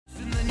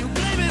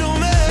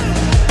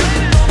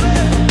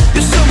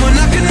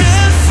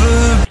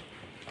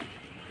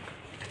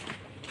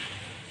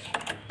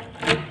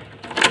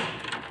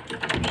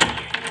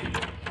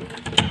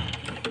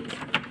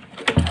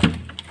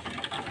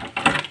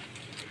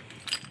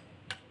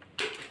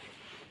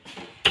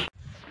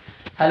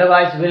Hello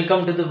guys,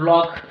 welcome to the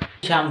blog.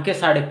 शाम के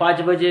 5:30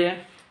 बजे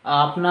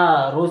अपना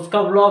रोज़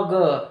का ब्लॉग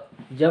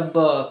जब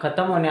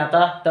ख़त्म होने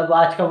आता तब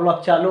आज का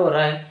ब्लॉग चालू हो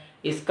रहा है।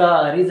 इसका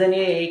रीज़न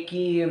ये है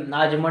कि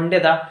आज मंडे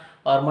था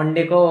और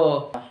मंडे को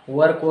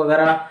वर्क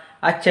वगैरह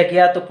अच्छा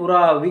किया तो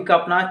पूरा वीक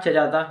अपना अच्छा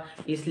जाता,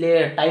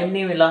 इसलिए टाइम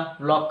नहीं मिला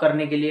ब्लॉग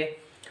करने के लिए।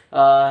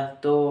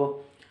 तो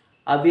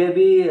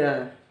अभी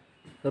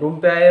रूम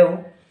पे आए हूँ,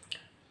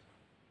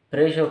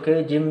 फ्रेश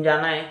होके जिम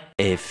जाना है।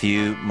 A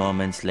few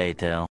moments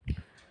later.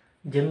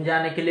 Gym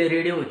जाने के लिए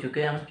रेडी हो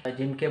चुके हैं हम।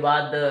 जिम के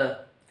बाद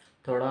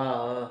थोड़ा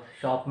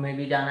शॉप में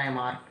भी जाना है,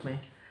 मार्केट में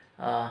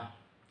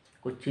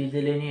कुछ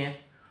चीज़ें लेनी है,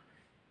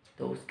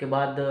 तो उसके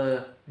बाद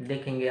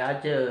देखेंगे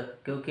आज,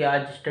 क्योंकि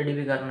आज स्टडी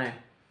भी करना है।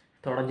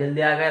 थोड़ा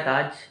जल्दी आ गया था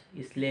आज,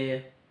 इसलिए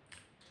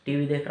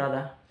टीवी देख रहा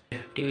था।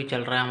 टीवी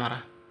चल रहा है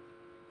हमारा।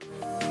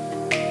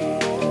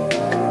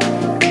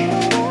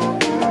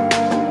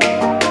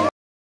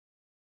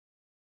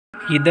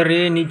 इधर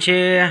ये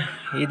नीचे,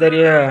 इधर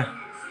ये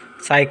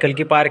साइकिल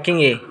की पार्किंग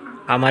है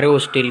हमारे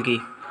हॉस्टल की।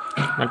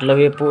 मतलब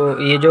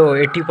ये जो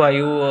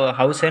 85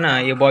 हाउस है ना,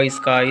 ये बॉयज़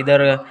का।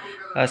 इधर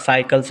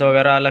साइकिल्स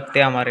वगैरह लगते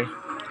हैं हमारे।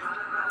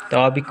 तो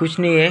अभी कुछ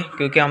नहीं है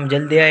क्योंकि हम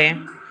जल्दी आए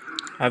हैं।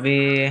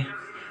 अभी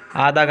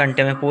आधा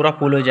घंटे में पूरा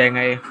फुल हो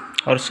जाएगा ये,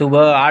 और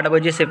सुबह 8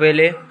 बजे से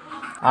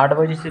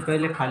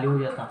पहले खाली हो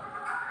जाता।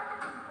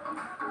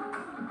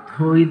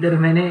 तो इधर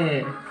मैंने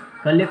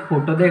कल एक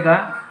फ़ोटो देखा,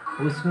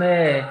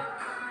 उसमें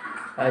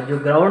जो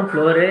ग्राउंड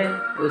फ्लोर है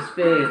उस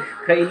पर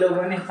कई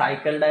लोगों ने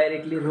साइकिल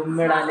डायरेक्टली रूम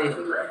में डाले।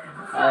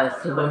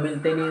 सुबह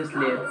मिलते नहीं,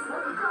 इसलिए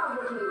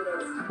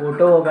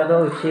फ़ोटो होगा तो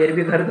शेयर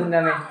भी कर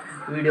दूंगा मैं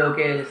वीडियो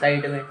के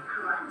साइड में,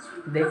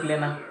 देख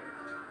लेना।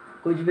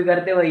 कुछ भी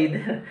करते वही,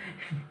 इधर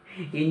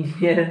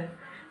इंजीनियर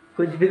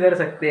कुछ भी कर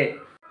सकते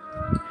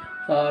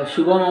हैं।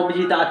 शुभम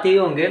अभिजीत आते ही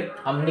होंगे,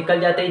 हम निकल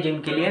जाते हैं जिम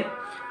के लिए।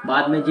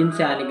 बाद में जिम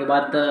से आने के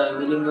बाद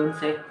मिलेंगे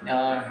उनसे,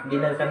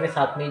 डिनर करने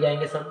साथ में ही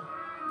जाएंगे सब।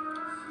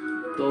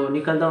 तो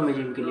निकलता हूँ मैं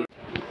जिम के लिए।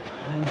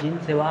 जिम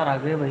से बाहर आ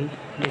गए भाई,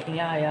 लेकिन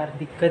यहाँ यार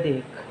दिक्कत है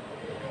एक,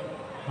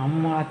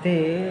 हम आते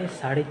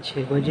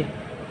 6:30 बजे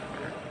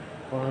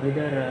और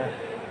इधर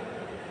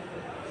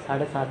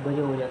 7:30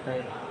 बजे हो जाता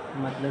है।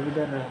 मतलब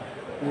इधर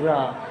पूरा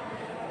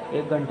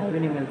 1 घंटा भी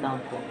नहीं मिलता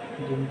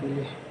हमको जिम के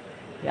लिए।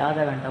 या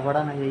आधा घंटा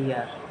बड़ा ना यही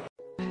यार।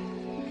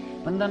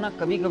 बंदा ना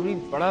कभी कभी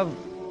बड़ा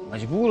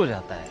मजबूर हो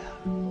जाता है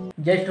यार।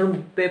 जस्ट रूम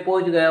पे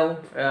पहुंच गया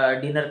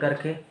हूँ डिनर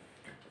करके।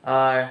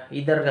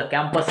 इधर का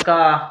कैंपस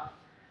का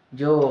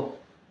जो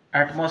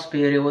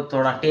एटमॉस्फेयर है वो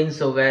थोड़ा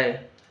टेंस हो गया है,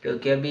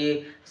 क्योंकि अभी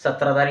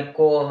 17 तारीख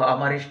को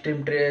हमारी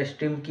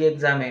स्ट्रीम की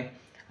एग्ज़ाम है।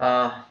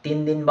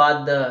 3 दिन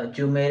बाद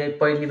जो मेरे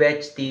पहली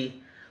बैच थी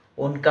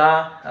उनका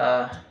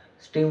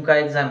स्ट्रीम का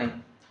एग्ज़ाम है,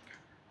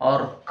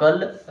 और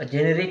कल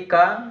जेनेरिक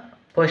का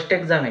फर्स्ट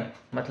एग्ज़ाम है।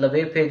 मतलब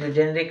एक जो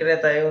जेनेरिक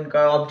रहता है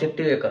उनका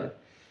ऑब्जेक्टिव है कल।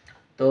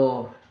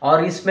 तो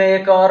और इसमें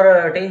एक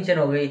और टेंशन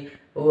हो गई,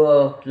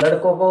 वो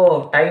लड़कों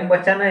को टाइम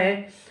बचाना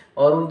है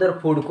और उधर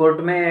फूड कोर्ट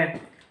में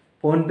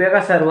फोन पे का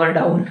सर्वर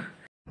डाउन।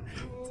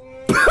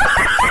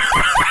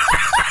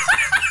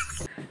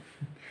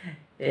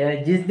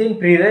 जिस दिन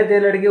फ्री रहते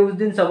लड़के उस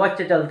दिन सब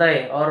अच्छा चलता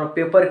है, और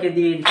पेपर के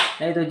दिन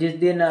नहीं तो जिस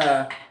दिन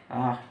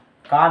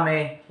काम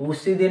है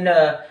उसी दिन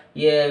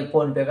ये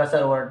फोन पे का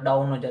सर्वर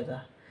डाउन हो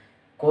जाता।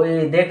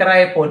 कोई देख रहा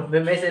है फोन पे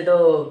में से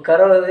तो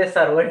करो, ये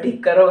सर्वर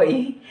ठीक करो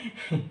भाई।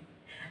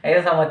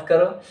 ऐसा मत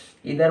करो।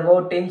 इधर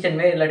बहुत टेंशन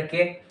में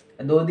लड़के,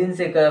 2 दिन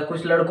से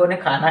कुछ लड़कों ने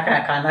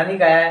खाना नहीं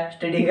खाया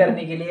स्टडी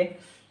करने के लिए।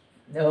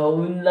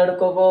 उन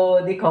लड़कों को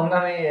दिखाऊंगा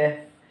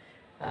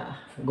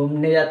मैं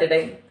घूमने जाते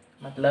टाइम।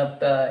 मतलब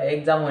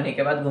एग्ज़ाम होने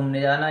के बाद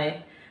घूमने जाना है,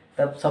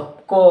 तब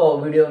सबको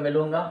वीडियो में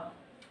लूँगा।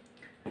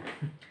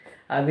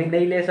 अभी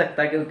नहीं ले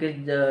सकता क्योंकि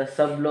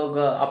सब लोग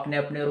अपने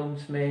अपने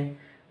रूम्स में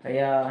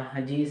या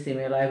जीसी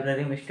में,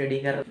 लाइब्रेरी में स्टडी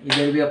कर।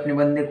 इधर भी अपने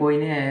बंदे कोई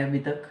नहीं आए अभी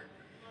तक।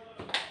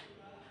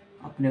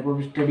 अपने को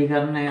भी स्टडी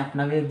करना है,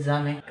 अपना भी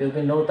एग्ज़ाम है,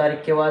 क्योंकि 9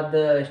 तारीख के बाद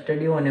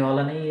स्टडी होने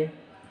वाला नहीं है।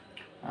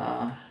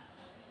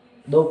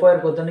 दोपहर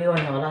को तो नहीं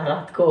होने वाला,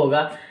 रात को होगा।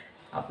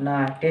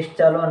 अपना टेस्ट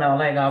चालू होने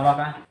वाला है गावा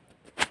का।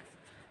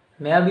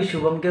 मैं अभी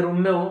शुभम के रूम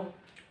में हूँ।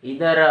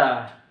 इधर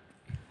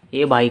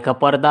ये भाई का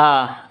पर्दा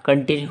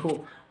कंटिन्यू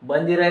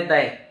बंद ही रहता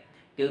है,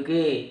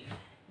 क्योंकि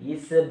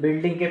इस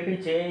बिल्डिंग के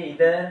पीछे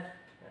इधर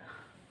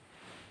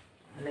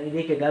नहीं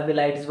दिखेगा, अभी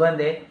लाइट्स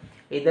बंद है।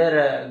 इधर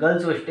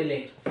गर्ल्स हॉस्टल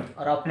है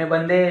और अपने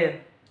बंदे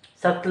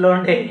सख्त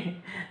लौंडे।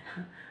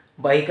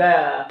 भाई का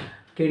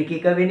खिड़की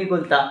कभी नहीं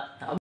खुलता।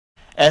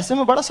 ऐसे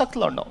में बड़ा सख्त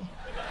लौंडा हूं।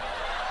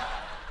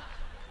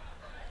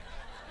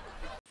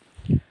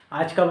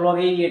 आज का व्लॉग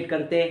यही एड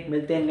करते हैं,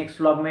 मिलते हैं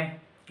नेक्स्ट व्लॉग में।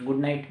 Good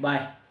night,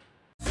 bye.